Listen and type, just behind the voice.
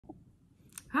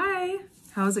Hi,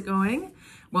 how's it going?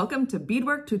 Welcome to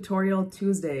Beadwork Tutorial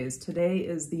Tuesdays. Today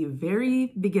is the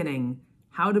very beginning,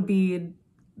 how to bead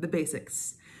the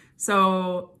basics.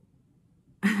 So,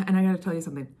 and I gotta tell you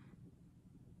something,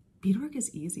 beadwork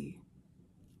is easy.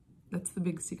 That's the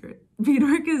big secret.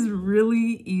 Beadwork is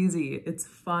really easy. It's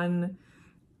fun.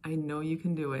 I know you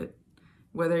can do it.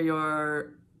 Whether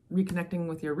you're reconnecting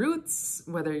with your roots,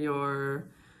 whether you're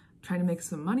trying to make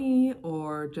some money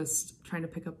or just trying to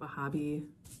pick up a hobby,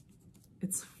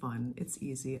 it's fun, it's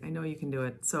easy. I know you can do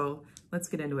it. So let's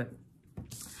get into it.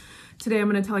 Today I'm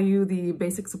gonna tell you the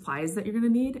basic supplies that you're gonna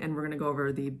need, and we're gonna go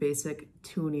over the basic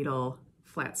 2-needle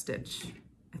flat stitch.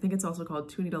 I think it's also called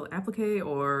 2-needle applique,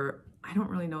 or I don't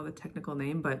really know the technical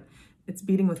name, but it's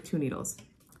beading with 2 needles.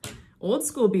 Old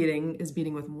school beading is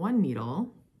beading with 1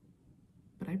 needle,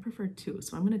 but I prefer 2.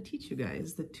 So I'm gonna teach you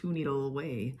guys the 2-needle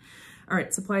way. All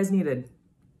right, supplies needed.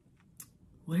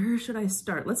 Where should I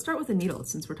start? Let's start with a needle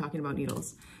since we're talking about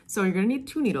needles. So you're gonna need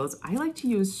 2 needles. I like to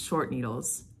use short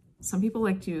needles. Some people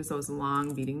like to use those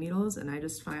long beading needles, and I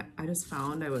just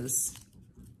found I was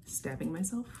stabbing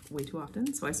myself way too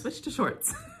often, so I switched to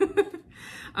shorts.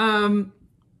 And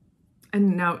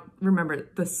now remember,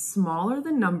 the smaller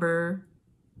the number,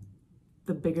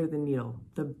 the bigger the needle.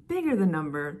 The bigger the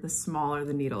number, the smaller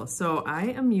the needle. So I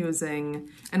am using,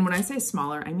 and when I say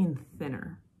smaller, I mean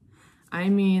thinner. I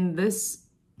mean this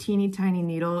teeny tiny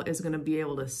needle is gonna be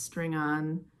able to string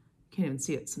on, can't even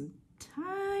see it, some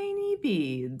tiny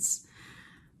beads.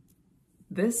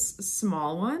 This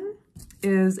small one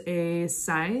is a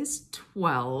size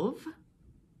 12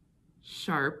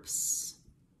 Sharps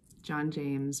John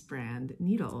James brand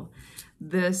needle.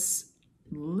 This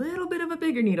little bit of a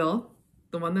bigger needle,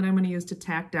 the one that I'm going to use to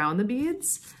tack down the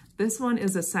beads, this one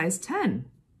is a size 10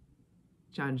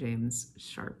 John James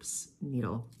Sharps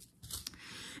needle.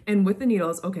 And with the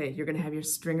needles, okay, you're going to have your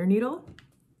stringer needle.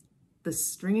 The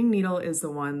stringing needle is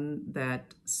the one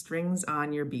that strings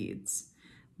on your beads.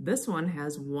 This one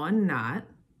has 1 knot.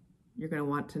 You're going to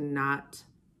want to knot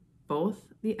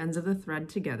both the ends of the thread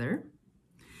together.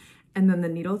 And then the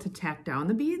needle to tack down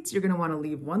the beads, you're going to want to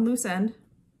leave 1 loose end.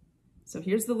 So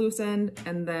here's the loose end,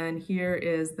 and then here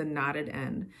is the knotted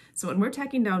end. So when we're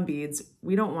tacking down beads,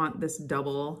 we don't want this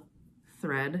double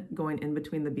thread going in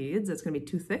between the beads. It's going to be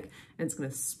too thick, and it's going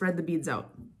to spread the beads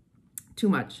out too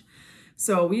much.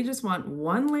 So we just want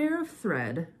 1 layer of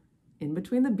thread in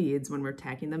between the beads when we're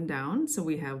tacking them down. So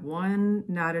we have 1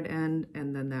 knotted end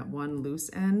and then that 1 loose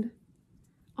end.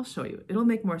 I'll show you. It'll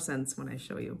make more sense when I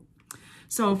show you.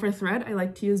 So for thread, I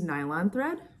like to use nylon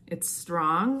thread. It's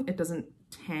strong. It doesn't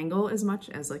tangle as much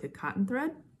as like a cotton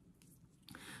thread.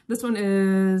 This one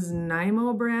is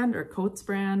Nymo brand or Coats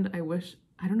brand.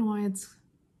 I don't know why it's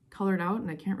colored out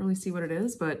and I can't really see what it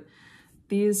is, but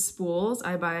these spools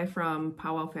I buy from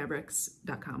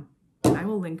powwowfabrics.com. And I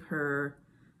will link her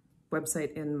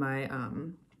website in my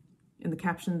in the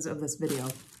captions of this video.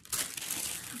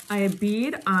 I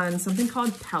bead on something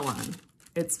called Pellon.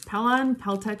 It's Pellon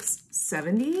Peltex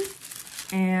 70,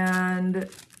 and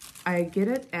I get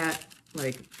it at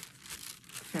like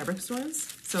fabric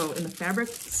stores. So in the fabric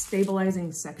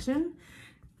stabilizing section,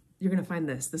 you're gonna find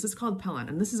this. This is called Pellon,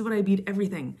 and this is what I bead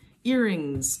everything.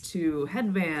 Earrings to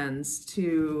headbands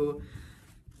to,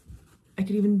 I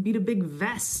could even bead a big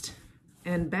vest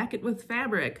and back it with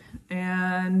fabric,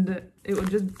 and it would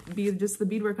just be just the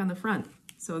beadwork on the front.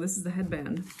 So this is the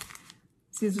headband.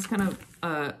 See, it's just kind of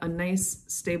a nice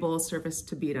stable surface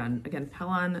to bead on. Again,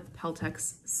 Pellon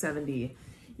Peltex 70.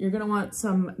 You're gonna want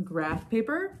some graph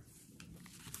paper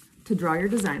to draw your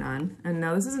design on. And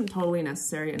now this isn't totally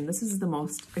necessary, and this is the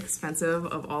most expensive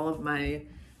of all of my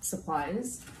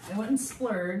supplies. I went and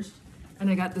splurged, and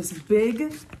I got this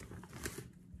big,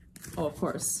 oh, of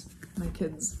course, my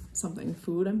kids something,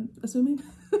 food, I'm assuming.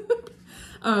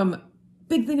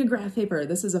 Big thing of graph paper.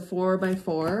 This is a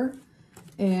 4x4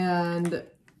 and,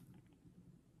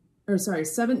 or sorry,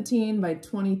 17 by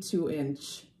 22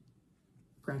 inch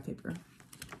graph paper.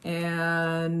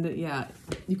 And yeah,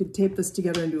 you could tape this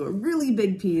together and do a really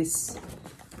big piece.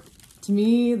 To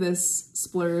me, this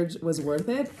splurge was worth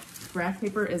it. Graph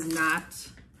paper is not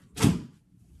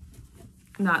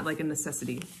like a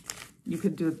necessity. You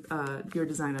could do your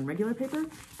design on regular paper,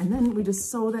 and then we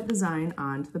just sew that design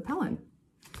onto the Pellon.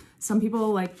 Some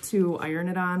people like to iron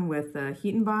it on with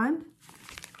heat and bond.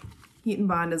 Heat and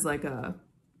bond is like a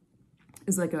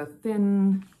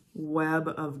thin web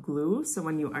of glue. So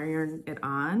when you iron it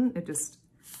on, it just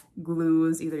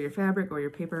glues either your fabric or your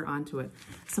paper onto it.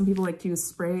 Some people like to use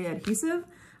spray adhesive.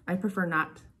 I prefer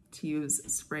not to use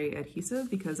spray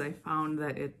adhesive because I found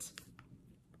that it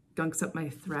gunks up my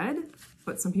thread,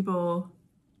 but some people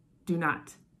do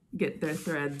not get their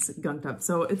threads gunked up.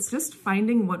 So it's just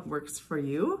finding what works for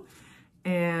you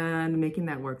and making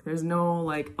that work. There's no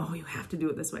like, oh, you have to do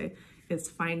it this way. It's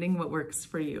finding what works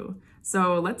for you.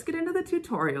 So let's get into the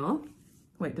tutorial.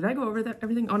 Wait, did I go over that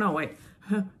everything? Oh no, wait.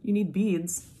 You need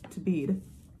beads to bead.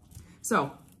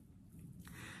 So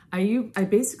I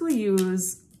basically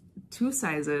use 2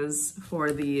 sizes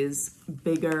for these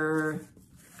bigger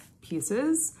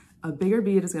pieces. A bigger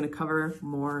bead is going to cover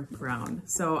more ground.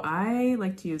 So I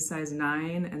like to use size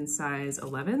 9 and size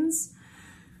 11s.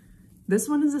 This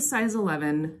one is a size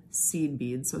 11 seed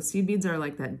bead. So seed beads are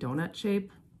like that donut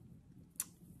shape.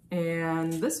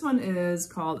 And this one is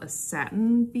called a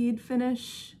satin bead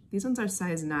finish. These ones are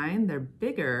size 9. They're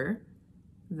bigger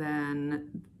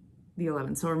than the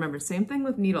 11. So remember, same thing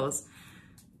with needles.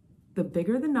 The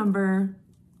bigger the number,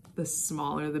 the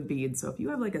smaller the bead. So if you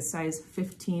have like a size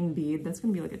 15 bead, that's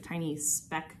gonna be like a tiny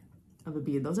speck of a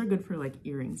bead. Those are good for like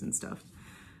earrings and stuff.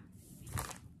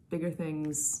 Bigger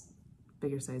things,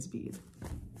 bigger size bead.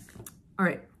 All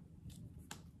right,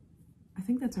 I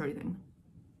think that's everything.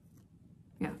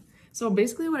 Yeah, so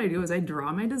basically what I do is I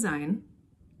draw my design,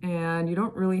 and you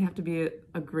don't really have to be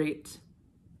great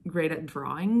at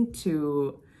drawing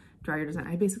to draw your design.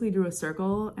 I basically drew a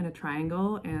circle and a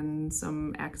triangle and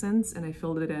some accents, and I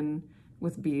filled it in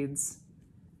with beads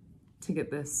to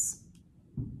get this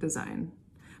design.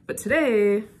 But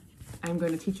today, I'm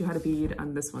going to teach you how to bead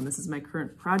on this one. This is my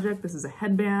current project. This is a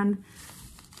headband.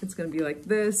 It's gonna be like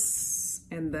this,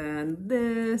 and then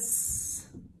this.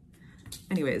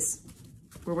 Anyways,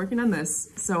 we're working on this.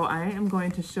 So I am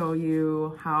going to show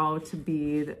you how to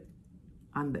bead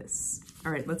on this.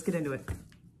 All right, let's get into it.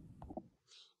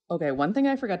 Okay, one thing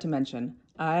I forgot to mention.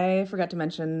 I forgot to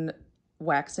mention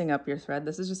waxing up your thread.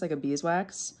 This is just like a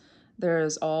beeswax.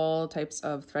 There's all types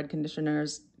of thread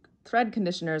conditioners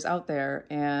out there,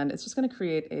 and it's just gonna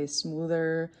create a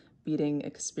smoother beading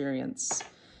experience.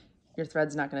 Your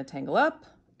thread's not gonna tangle up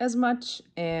as much,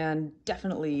 and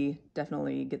definitely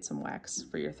get some wax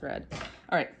for your thread.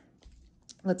 All right,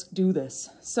 let's do this.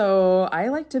 So I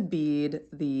like to bead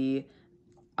the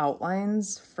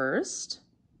outlines first.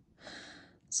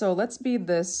 So let's bead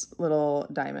this little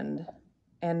diamond.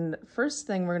 And first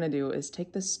thing we're gonna do is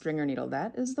take this stringer needle.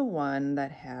 That is the one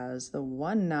that has the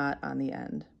 1 knot on the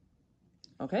end.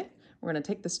 Okay, we're gonna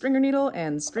take the stringer needle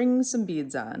and string some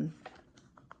beads on.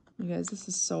 You guys, this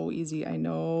is so easy. I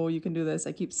know you can do this.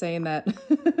 I keep saying that,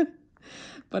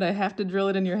 but I have to drill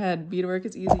it in your head. Beadwork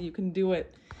is easy, you can do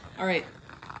it. All right,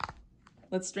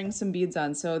 let's string some beads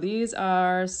on. So these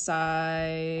are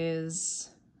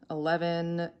size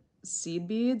 11 seed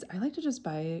beads. I like to just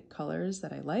buy colors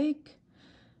that I like.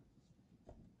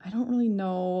 I don't really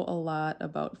know a lot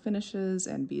about finishes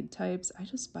and bead types. I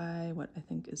just buy what I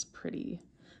think is pretty.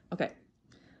 Okay.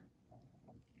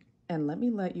 And let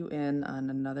me let you in on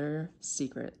another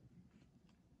secret.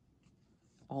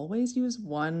 Always use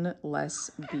 1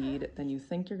 less bead than you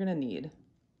think you're gonna need.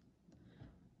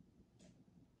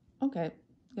 Okay,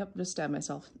 yep, just stabbed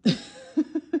myself.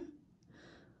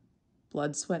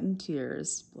 Blood, sweat, and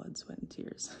tears. Blood, sweat, and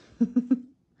tears.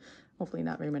 Hopefully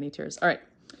not very many tears. All right.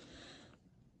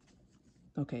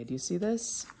 Okay, do you see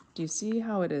this? Do you see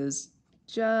how it is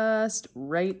just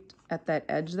right at that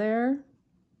edge there?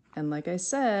 And like I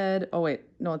said, oh wait,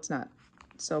 no, it's not.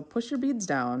 So push your beads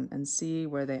down and see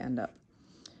where they end up.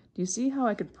 Do you see how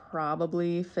I could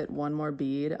probably fit 1 more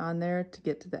bead on there to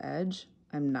get to the edge?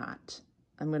 I'm not.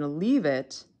 I'm gonna leave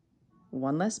it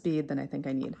 1 less bead than I think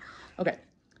I need. Okay,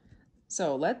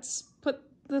 so let's put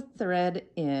the thread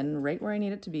in right where I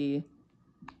need it to be,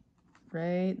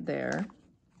 right there.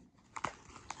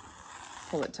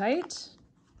 Pull it tight,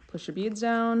 push your beads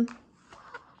down,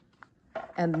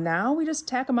 and now we just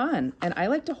tack them on. And I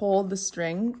like to hold the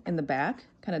string in the back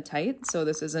kind of tight so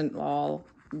this isn't all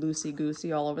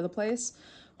loosey-goosey all over the place.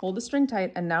 Hold the string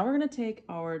tight, and now we're gonna take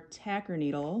our tacker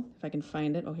needle, if I can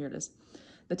find it. Oh, here it is.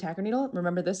 The tacker needle,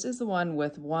 remember this is the one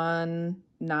with 1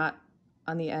 knot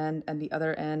on the end and the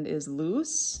other end is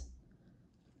loose.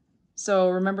 So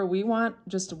remember, we want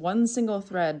just 1 single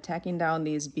thread tacking down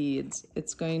these beads.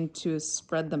 It's going to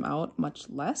spread them out much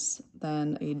less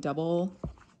than a double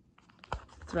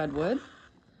thread would.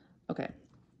 Okay,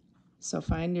 so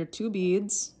find your 2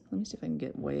 beads. Let me see if I can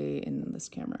get way in this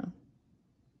camera.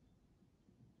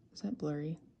 Is that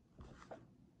blurry?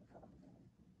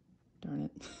 Darn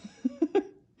it.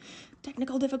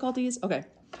 Technical difficulties. Okay,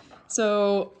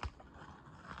 so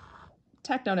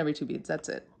tack down every 2 beads, that's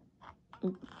it.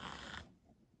 Oop.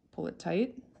 Pull it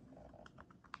tight.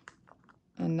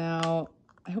 And now,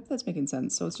 I hope that's making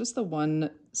sense. So it's just the 1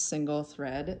 single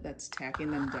thread that's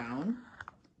tacking them down.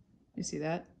 You see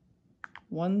that?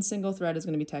 One single thread is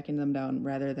going to be tacking them down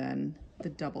rather than the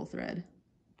double thread.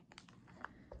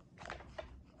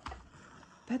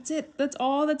 That's it. That's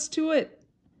all that's to it.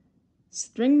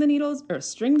 String the needles, or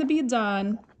string the beads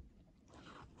on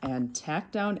and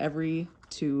tack down every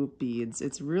 2 beads.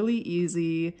 It's really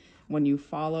easy when you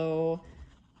follow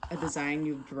a design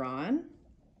you've drawn.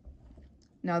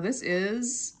 Now this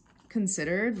is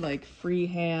considered like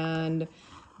freehand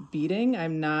beading.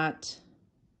 I'm not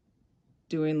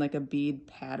doing like a bead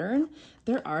pattern.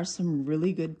 There are some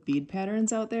really good bead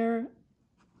patterns out there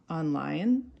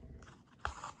online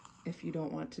if you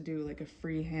don't want to do like a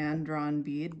freehand drawn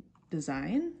bead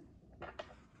design.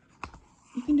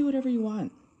 You can do whatever you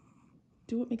want.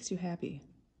 Do what makes you happy.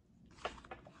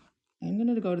 I'm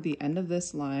going to go to the end of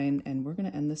this line and we're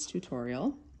going to end this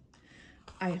tutorial.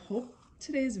 I hope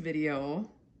today's video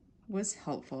was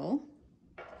helpful,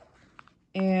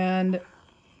 and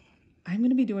I'm going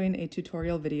to be doing a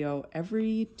tutorial video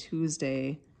every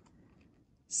Tuesday.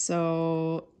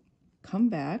 So come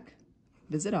back,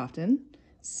 visit often,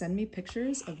 send me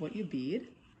pictures of what you bead,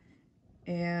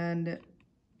 and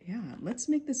yeah, let's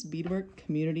make this beadwork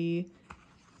community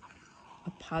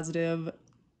a positive,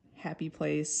 happy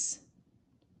place,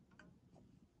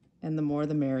 and the more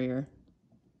the merrier.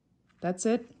 That's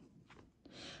it.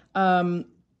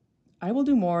 I will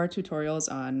do more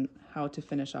tutorials on how to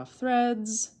finish off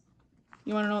threads.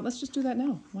 You want to know? Let's just do that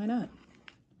now. Why not?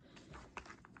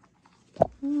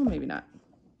 Oh, maybe not.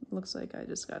 It looks like I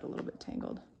just got a little bit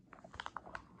tangled.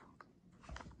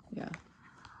 Yeah.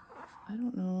 I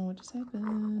don't know what just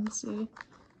happened. Let's see.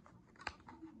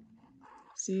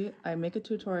 See, I make a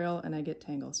tutorial and I get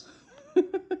tangles.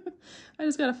 I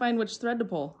just gotta find which thread to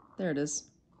pull. There it is.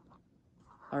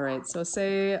 All right, so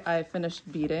say I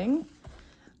finished beading.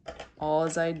 All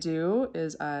as I do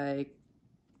is I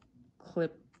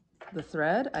clip the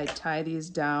thread, I tie these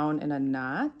down in a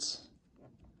knot.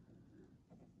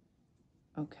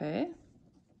 Okay.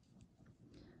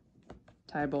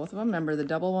 Tie both of them, remember the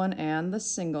double one and the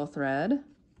single thread.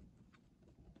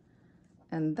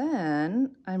 And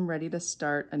then I'm ready to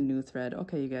start a new thread.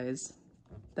 Okay, you guys,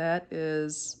 that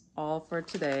is all for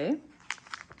today.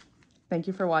 Thank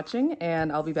you for watching,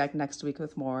 and I'll be back next week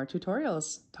with more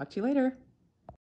tutorials. Talk to you later.